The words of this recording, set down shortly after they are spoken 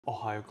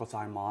Ohayou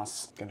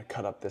gozaimasu. I'm gonna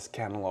cut up this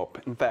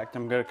cantaloupe. In fact,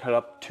 I'm gonna cut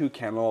up 2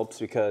 cantaloupes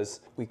because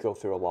we go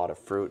through a lot of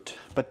fruit.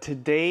 But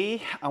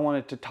today I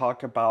wanted to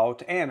talk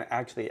about and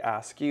actually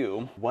ask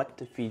you what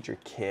to feed your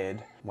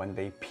kid when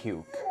they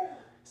puke.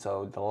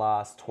 So the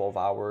last 12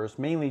 hours,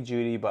 mainly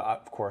Judy, but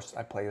of course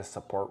I play a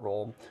support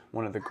role.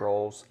 One of the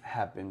girls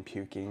have been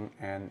puking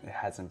and it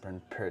hasn't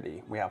been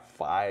pretty. We have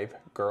 5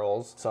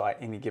 girls, so at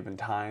any given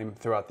time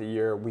throughout the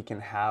year, we can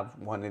have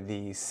one of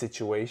these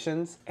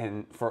situations.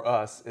 And for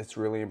us, it's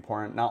really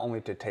important not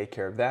only to take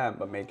care of them,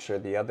 but make sure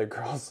the other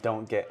girls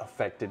don't get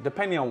affected,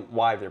 depending on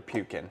why they're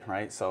puking,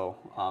 right? So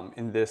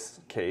in this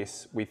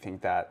case, we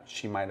think that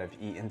she might have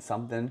eaten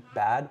something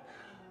bad,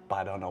 but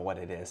I don't know what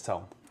it is.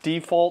 So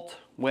default,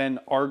 when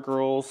our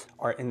girls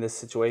are in this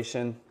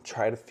situation,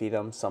 try to feed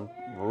them some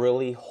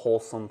really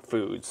wholesome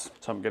foods.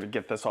 So I'm gonna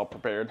get this all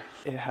prepared.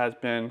 It has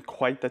been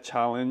quite the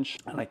challenge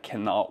and I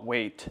cannot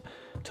wait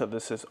till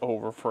this is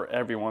over for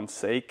everyone's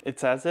sake.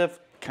 It's as if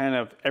kind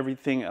of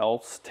everything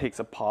else takes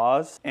a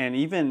pause, and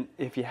even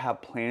if you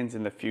have plans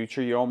in the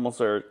future, you almost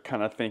are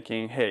kind of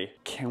thinking, hey,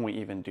 can we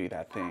even do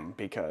that thing,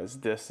 because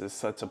this is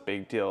such a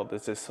big deal,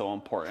 this is so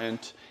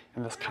important.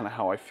 And that's kind of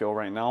how I feel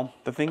right now.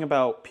 The thing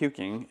about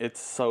puking,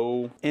 it's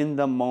so in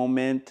the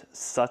moment,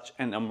 such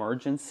an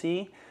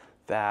emergency,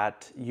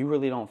 that you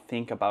really don't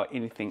think about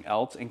anything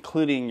else,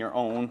 including your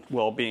own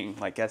well-being,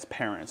 like as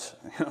parents.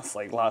 It's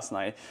like last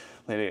night,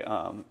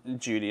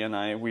 Judy and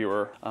I, we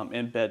were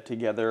in bed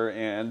together,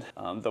 and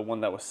the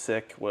one that was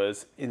sick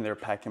was in their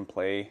pack and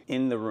play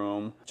in the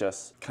room,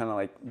 just kind of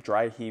like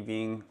dry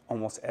heaving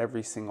almost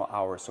every single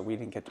hour. So we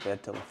didn't get to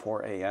bed till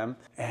 4 a.m.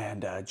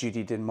 And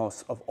Judy did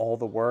most of all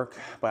the work,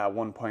 but at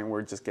one point we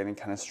were just getting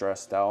kind of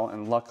stressed out,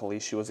 and luckily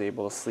she was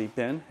able to sleep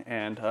in,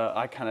 and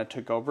I kind of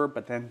took over,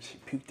 but then she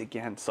puked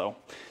again. So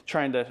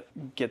trying to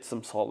get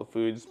some solid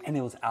foods, and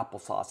it was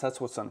applesauce.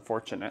 That's what's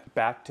unfortunate.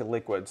 Back to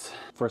liquids.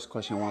 First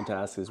question I want to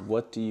ask is,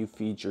 what do you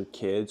feed your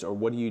kids, or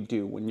what do you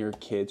do when your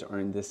kids are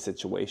in this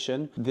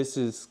situation? This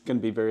is going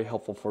to be very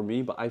helpful for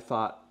me, but I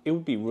thought it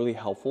would be really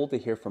helpful to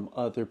hear from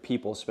other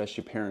people,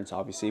 especially parents,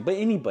 obviously, but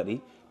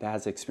anybody that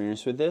has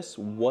experience with this.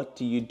 What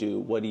do you do?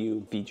 What do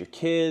you feed your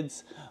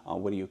kids?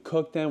 What do you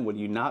cook them? What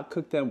do you not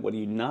cook them? What do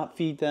you not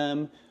feed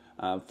them?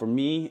 For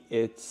me,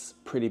 it's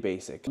pretty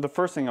basic. The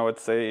first thing I would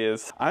say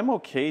is I'm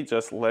okay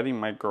just letting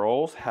my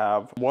girls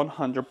have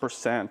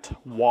 100%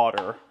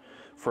 water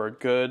for a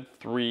good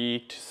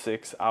 3 to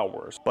 6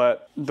 hours.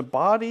 But the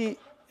body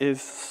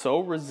is so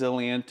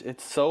resilient,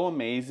 it's so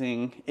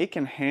amazing. It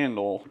can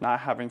handle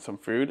not having some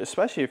food,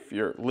 especially if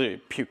you're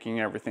literally puking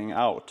everything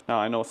out. Now,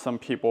 I know some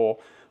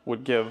people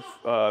would give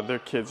their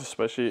kids,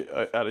 especially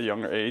at a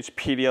younger age,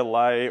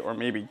 Pedialyte or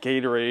maybe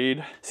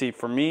Gatorade. See,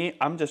 for me,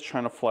 I'm just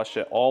trying to flush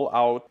it all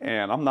out,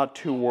 and I'm not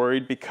too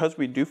worried because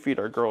we do feed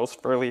our girls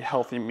fairly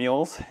healthy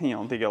meals. You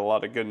know, they get a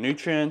lot of good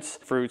nutrients,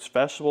 fruits,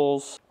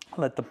 vegetables,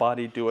 let the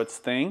body do its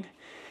thing.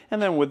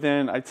 And then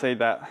within, I'd say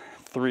that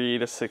 3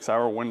 to 6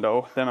 hour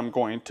window, then I'm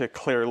going to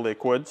clear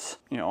liquids,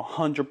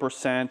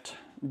 100%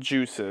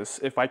 juices.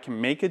 If I can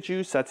make a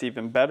juice, that's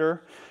even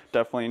better.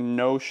 Definitely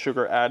no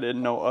sugar added,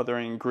 no other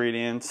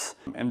ingredients,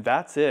 and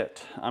that's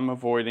it. I'm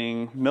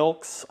avoiding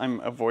milks. I'm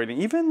avoiding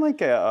even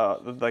like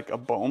a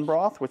bone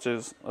broth, which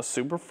is a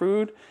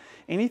superfood.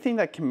 Anything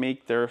that can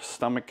make their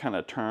stomach kind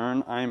of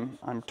turn,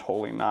 I'm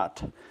totally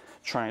not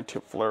trying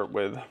to flirt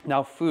with.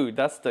 Now, food,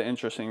 that's the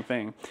interesting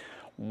thing.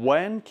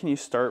 When can you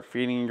start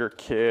feeding your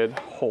kid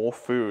whole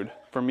food?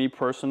 For me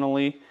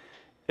personally,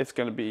 it's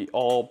going to be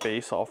all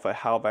based off of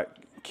how that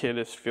kid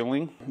is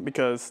feeling,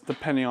 because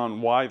depending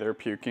on why they're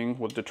puking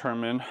will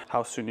determine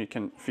how soon you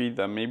can feed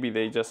them. Maybe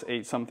they just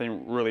ate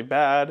something really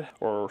bad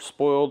or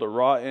spoiled or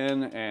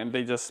rotten and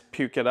they just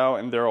puke it out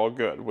and they're all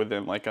good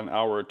within like an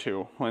hour or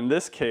two. Well, in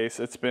this case,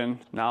 it's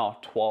been now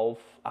 12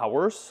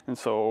 hours, and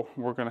so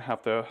we're gonna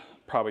have to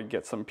probably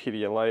get some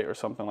Pedialyte or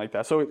something like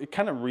that. So it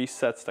kind of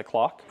resets the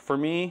clock. For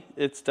me,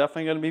 it's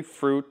definitely gonna be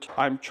fruit.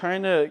 I'm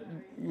trying to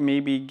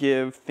maybe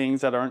give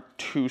things that aren't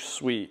too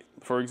sweet.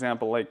 For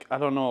example, like, I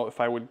don't know if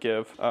I would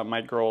give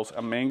my girls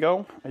a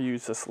mango. I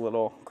use this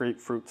little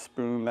grapefruit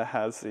spoon that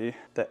has the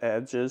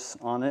edges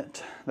on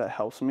it. That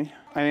helps me.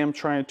 I am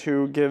trying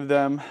to give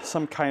them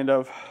some kind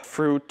of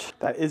fruit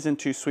that isn't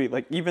too sweet.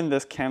 Like even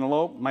this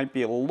cantaloupe might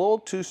be a little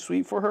too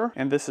sweet for her.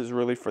 And this is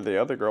really for the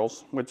other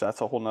girls, which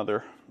that's a whole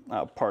nother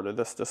part of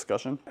this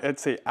discussion. I'd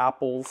say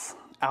apples,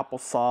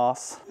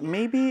 applesauce,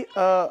 maybe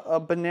a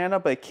banana,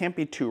 but it can't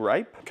be too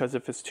ripe, because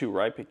if it's too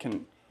ripe, it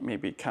can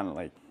maybe kind of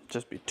like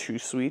just be too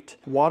sweet.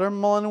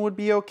 Watermelon would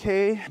be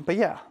okay, but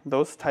yeah,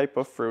 those type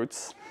of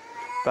fruits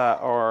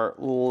that are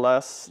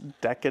less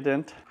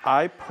decadent.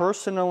 I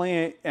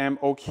personally am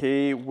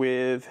okay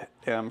with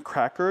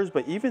crackers,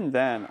 but even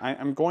then,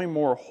 I'm going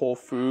more whole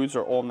foods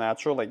or all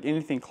natural, like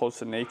anything close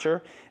to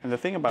nature. And the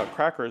thing about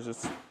crackers,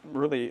 it's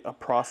really a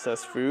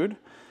processed food.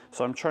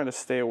 So I'm trying to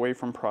stay away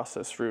from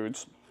processed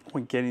foods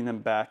when getting them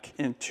back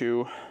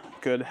into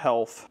good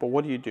health. But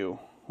what do you do?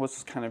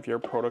 What's kind of your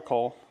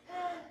protocol?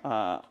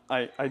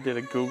 I did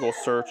a Google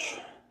search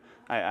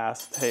I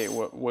asked, hey,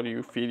 what do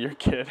you feed your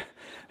kid?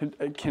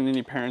 Can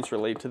any parents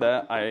relate to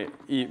that?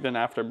 Even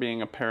after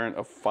being a parent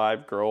of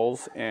 5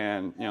 girls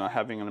and, you know,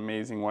 having an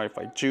amazing wife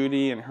like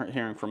Judy and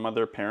hearing from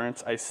other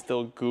parents, I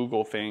still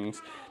Google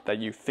things that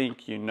you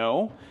think you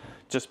know,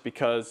 just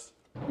because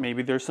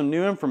maybe there's some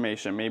new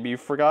information, maybe you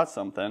forgot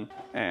something,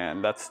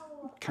 and that's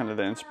kind of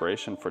the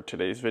inspiration for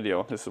today's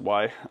video. This is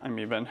why I'm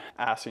even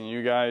asking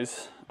you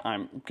guys.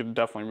 I'm gonna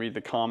definitely read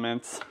the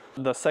comments.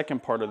 The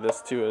second part of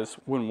this too is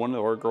when one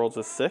of our girls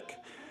is sick,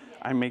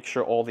 I make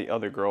sure all the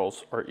other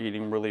girls are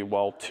eating really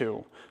well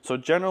too. So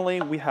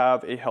generally we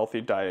have a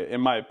healthy diet,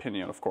 in my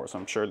opinion, of course.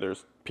 I'm sure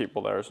there's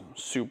people that are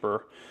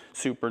super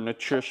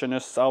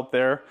nutritionists out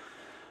there,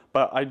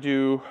 but I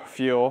do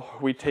feel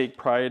we take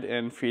pride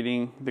in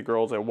feeding the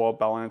girls a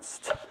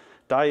well-balanced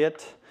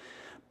diet.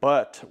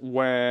 But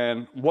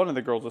when one of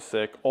the girls is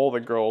sick, all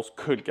the girls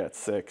could get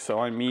sick. So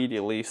I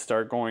immediately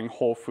start going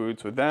whole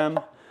foods with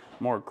them.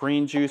 More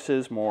green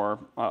juices, more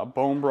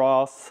bone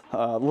broths,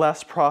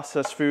 less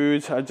processed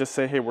foods. I just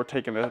say, hey, we're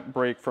taking a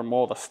break from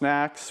all the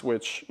snacks,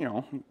 which, you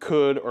know,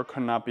 could or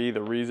could not be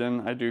the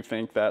reason. I do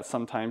think that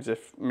sometimes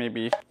if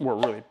maybe we're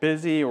really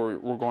busy or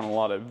we're going to a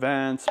lot of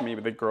events,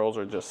 maybe the girls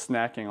are just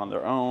snacking on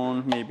their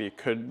own. Maybe it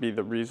could be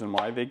the reason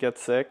why they get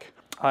sick.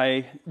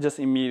 I just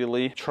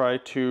immediately try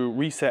to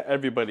reset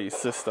everybody's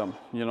system,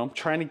 you know,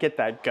 trying to get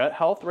that gut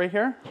health right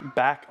here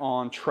back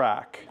on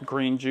track.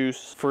 Green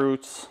juice,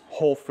 fruits,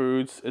 whole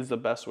foods is the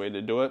best way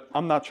to do it.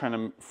 I'm not trying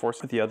to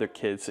force the other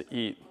kids to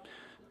eat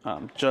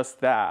just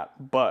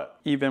that, but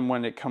even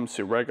when it comes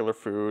to regular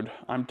food,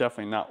 I'm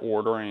definitely not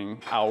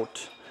ordering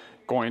out,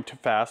 going to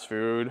fast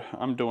food.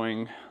 I'm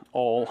doing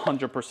all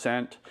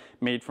 100%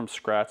 made from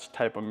scratch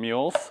type of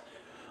meals.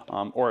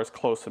 Or as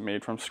close to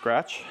made from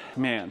scratch.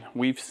 Man,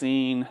 we've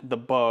seen the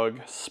bug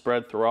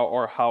spread throughout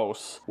our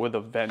house with a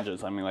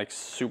vengeance. I mean, like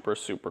super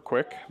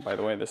quick. By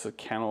the way, this is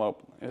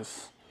cantaloupe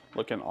is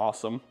looking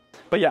awesome.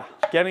 But yeah,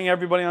 getting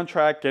everybody on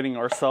track, getting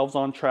ourselves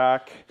on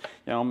track,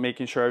 you know,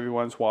 making sure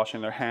everyone's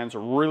washing their hands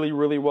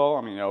really well.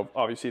 I mean, you know,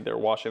 obviously they're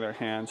washing their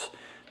hands,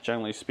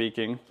 generally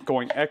speaking.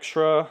 Going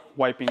extra,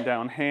 wiping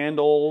down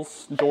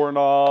handles,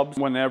 doorknobs,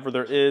 whenever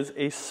there is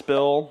a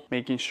spill,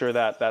 making sure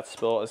that that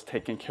spill is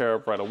taken care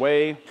of right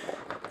away.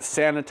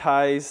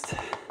 Sanitized.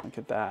 Look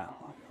at that.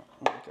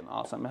 Looking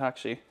awesome. It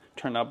actually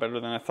turned out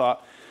better than I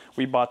thought.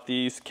 We bought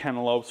these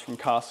cantaloupes from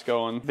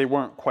Costco and they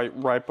weren't quite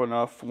ripe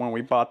enough when we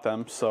bought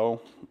them,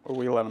 so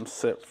we let them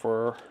sit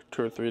for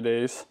 2 or 3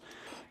 days.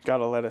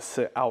 Gotta let it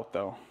sit out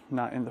though,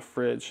 not in the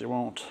fridge. It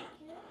won't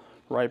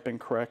ripen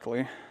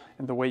correctly.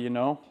 And the way you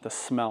know, the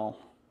smell.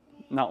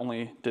 Not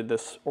only did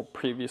this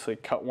previously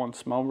cut one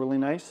smell really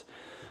nice,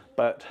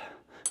 but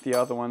the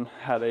other one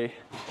had a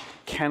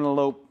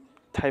cantaloupe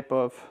type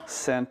of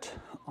scent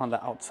on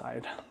the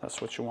outside. That's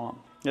what you want.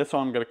 This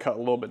one I'm gonna cut a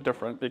little bit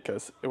different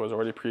because it was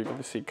already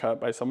previously cut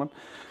by someone.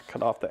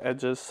 Cut off the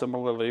edges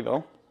similarly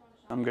though.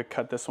 I'm gonna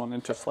cut this one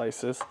into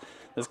slices.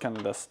 This is kind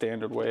of the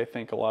standard way I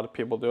think a lot of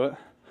people do it.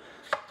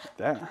 Like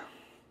that.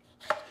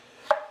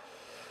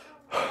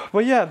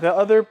 But yeah, the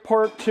other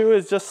part too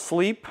is just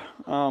sleep.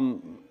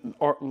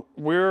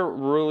 We're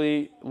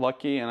really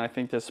lucky, and I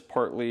think this is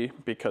partly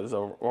because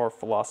of our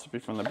philosophy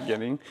from the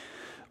beginning.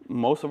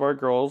 Most of our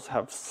girls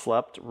have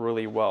slept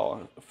really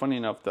well. Funny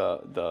enough,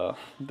 the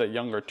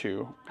younger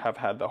two have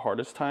had the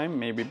hardest time,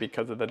 maybe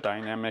because of the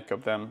dynamic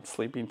of them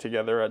sleeping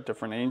together at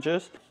different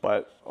ages.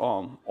 But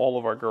all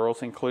of our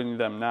girls, including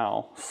them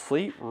now,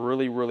 sleep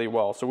really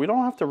well. So we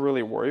don't have to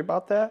really worry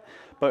about that.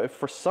 But if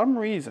for some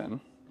reason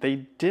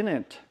they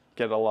didn't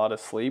get a lot of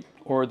sleep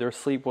or their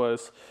sleep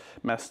was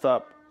messed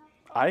up,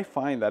 I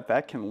find that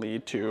that can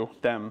lead to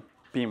them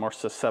being more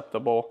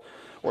susceptible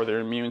or their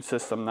immune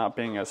system not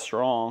being as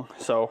strong.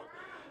 So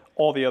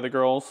all the other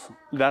girls,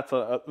 that's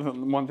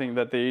one thing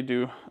that they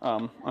do,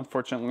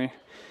 unfortunately,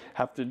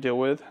 have to deal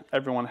with.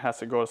 Everyone has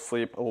to go to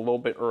sleep a little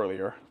bit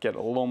earlier, get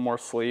a little more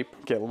sleep,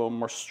 get a little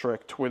more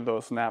strict with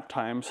those nap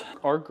times.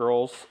 Our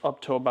girls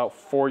up to about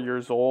 4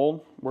 years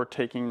old were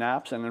taking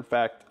naps, and in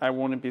fact, I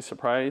wouldn't be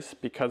surprised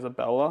because of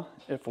Bella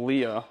if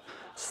Leah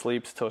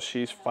sleeps till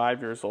she's 5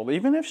 years old.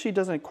 Even if she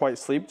doesn't quite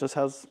sleep, just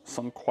has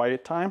some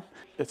quiet time,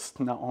 it's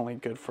not only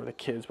good for the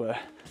kids, but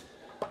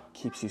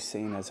keeps you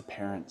sane as a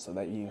parent so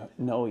that you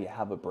know you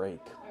have a break.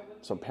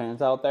 So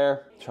parents out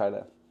there, try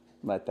to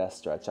let that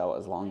stretch out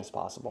as long as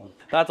possible.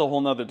 That's a whole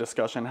nother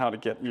discussion, how to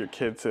get your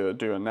kid to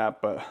do a nap,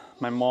 but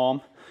my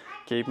mom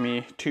gave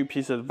me 2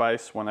 pieces of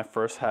advice when I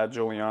first had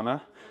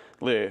Juliana.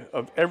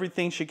 Of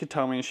everything she could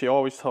tell me, she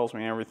always tells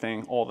me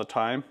everything all the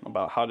time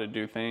about how to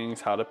do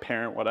things, how to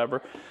parent,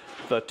 whatever.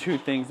 The 2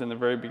 things in the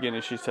very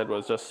beginning she said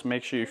was just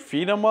make sure you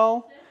feed them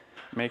well,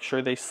 make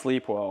sure they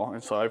sleep well.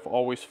 And so I've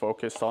always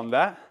focused on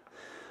that,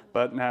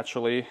 but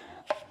naturally,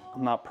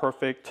 I'm not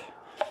perfect.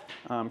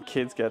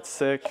 Kids get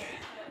sick.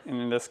 And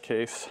in this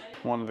case,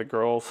 one of the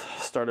girls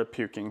started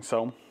puking.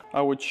 So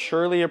I would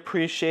surely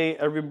appreciate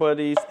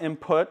everybody's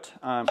input.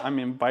 I'm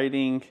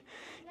inviting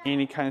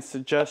any kind of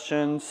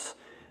suggestions.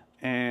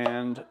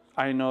 And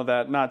I know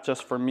that not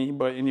just for me,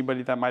 but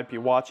anybody that might be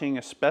watching,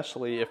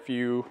 especially if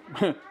you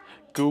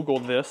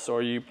Googled this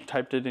or you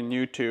typed it in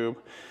YouTube,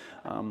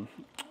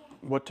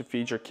 what to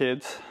feed your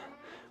kids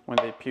when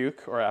they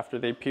puke or after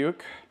they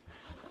puke,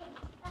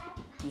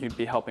 you'd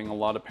be helping a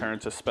lot of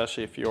parents,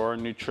 especially if you're a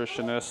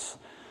nutritionist,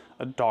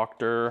 a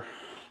doctor,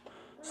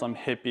 some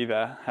hippie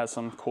that has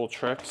some cool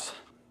tricks.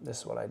 This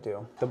is what I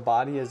do. The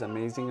body is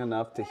amazing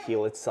enough to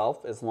heal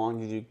itself as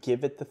long as you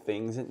give it the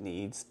things it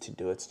needs to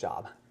do its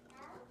job.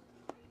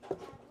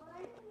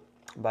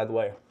 By the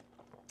way,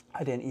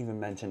 I didn't even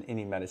mention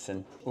any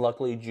medicine.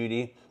 Luckily,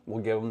 Judy will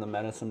give them the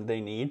medicine they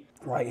need.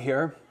 Right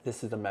here,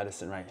 this is the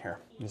medicine right here.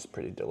 This is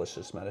pretty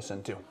delicious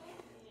medicine too.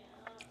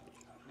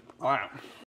 All right.